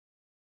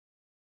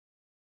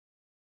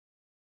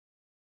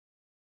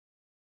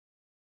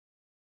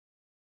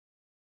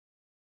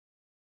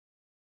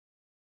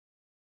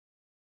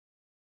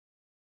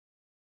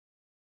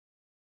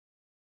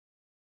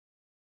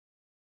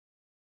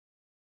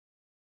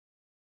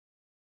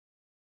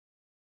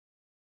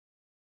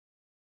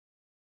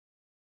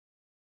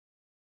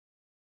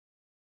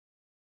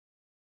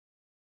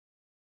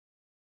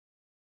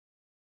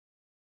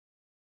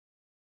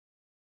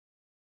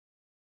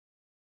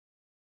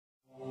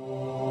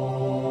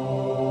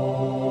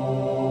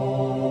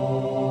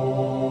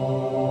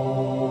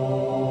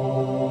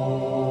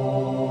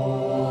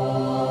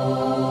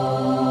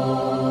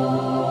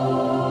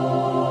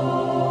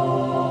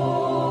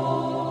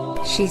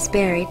She's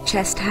buried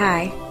chest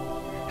high.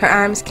 Her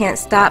arms can't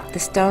stop the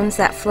stones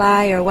that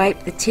fly or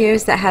wipe the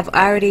tears that have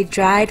already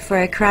dried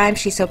for a crime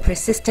she so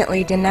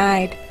persistently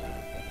denied.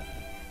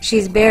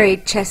 She's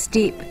buried chest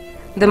deep,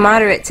 the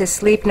moderate to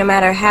sleep no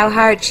matter how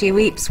hard she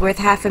weeps, worth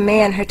half a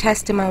man, her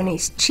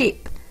testimony's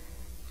cheap.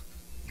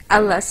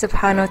 Allah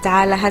subhanahu wa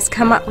ta'ala has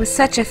come up with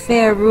such a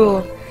fair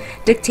rule.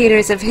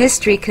 Dictators of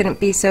history couldn't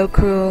be so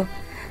cruel.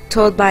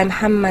 Told by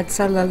Muhammad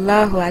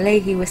sallallahu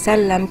alayhi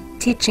wasallam,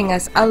 teaching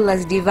us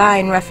Allah's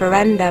divine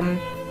referendum.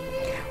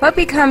 What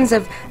becomes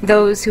of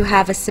those who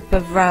have a sip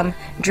of rum,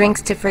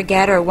 drinks to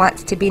forget or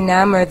wants to be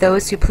numb, or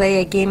those who play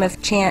a game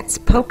of chance,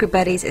 poker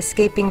buddies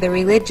escaping the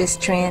religious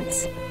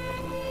trance?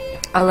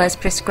 Allah has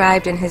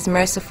prescribed in His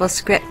merciful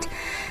script,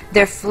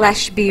 their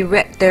flesh be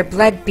ripped, their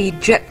blood be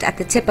dripped at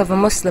the tip of a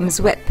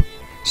Muslim's whip.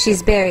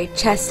 She's buried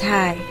chest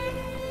high.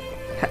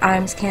 Her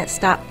arms can't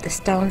stop the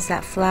stones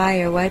that fly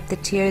or wipe the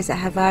tears that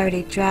have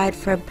already dried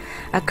for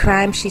a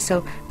crime she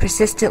so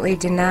persistently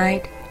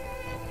denied.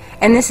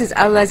 And this is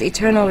Allah's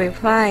eternal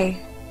reply.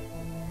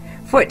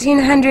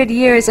 1400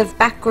 years of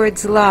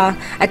backwards law,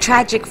 a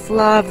tragic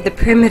flaw of the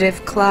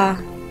primitive claw.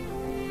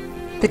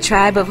 The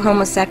tribe of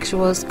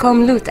homosexuals,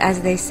 Qawm Lut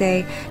as they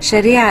say,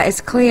 Sharia is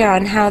clear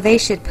on how they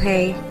should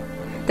pay.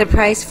 The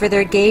price for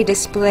their gay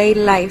display,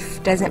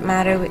 life, doesn't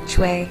matter which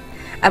way.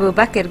 Abu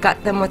Bakr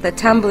got them with a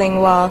tumbling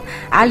wall.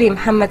 Ali,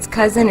 Muhammad's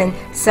cousin and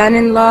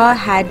son-in-law,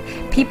 had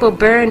people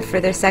burned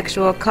for their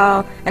sexual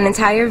call, an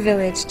entire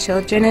village,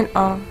 children and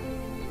all.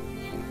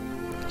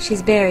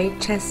 She's buried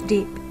chest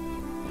deep,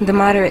 the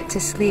moderate to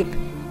sleep.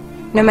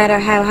 No matter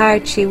how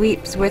hard she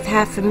weeps, worth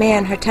half a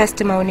man, her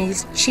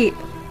testimony's cheap.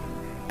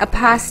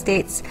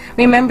 Apostates,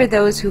 remember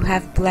those who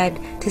have bled,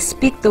 to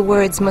speak the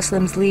words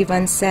Muslims leave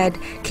unsaid,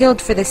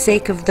 killed for the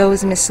sake of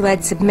those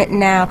misled, submit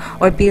now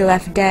or be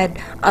left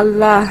dead.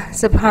 Allah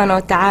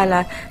subhanahu wa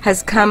ta'ala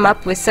has come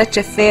up with such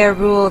a fair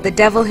rule, the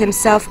devil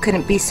himself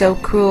couldn't be so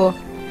cruel.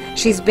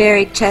 She's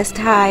buried chest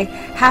high,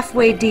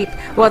 halfway deep,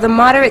 while the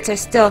moderates are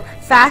still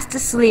fast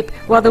asleep,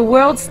 while the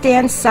world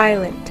stands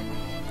silent.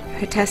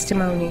 Her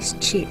testimony's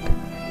cheap,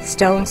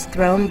 stones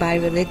thrown by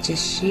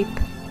religious sheep.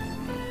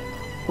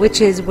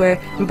 Witches were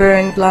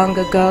burned long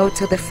ago,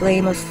 till the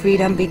flame of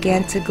freedom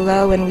began to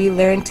glow, and we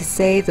learned to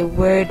say the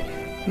word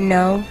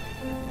no.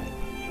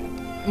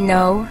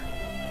 No.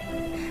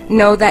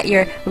 Know that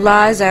your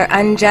laws are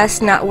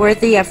unjust, not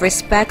worthy of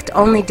respect,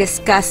 only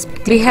disgust,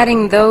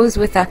 beheading those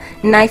with a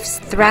knife's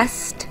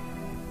thrust.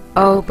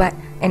 Oh, but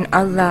in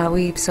Allah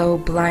we so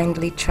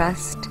blindly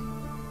trust.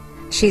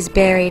 She's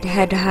buried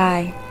head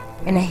high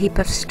in a heap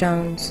of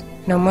stones.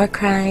 No more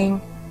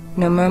crying,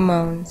 no more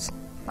moans.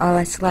 All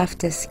that's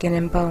left is skin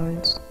and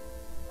bones.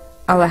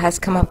 Allah has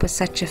come up with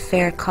such a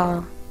fair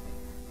call,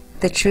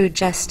 the true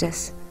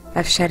justice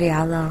of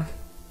Sharia law.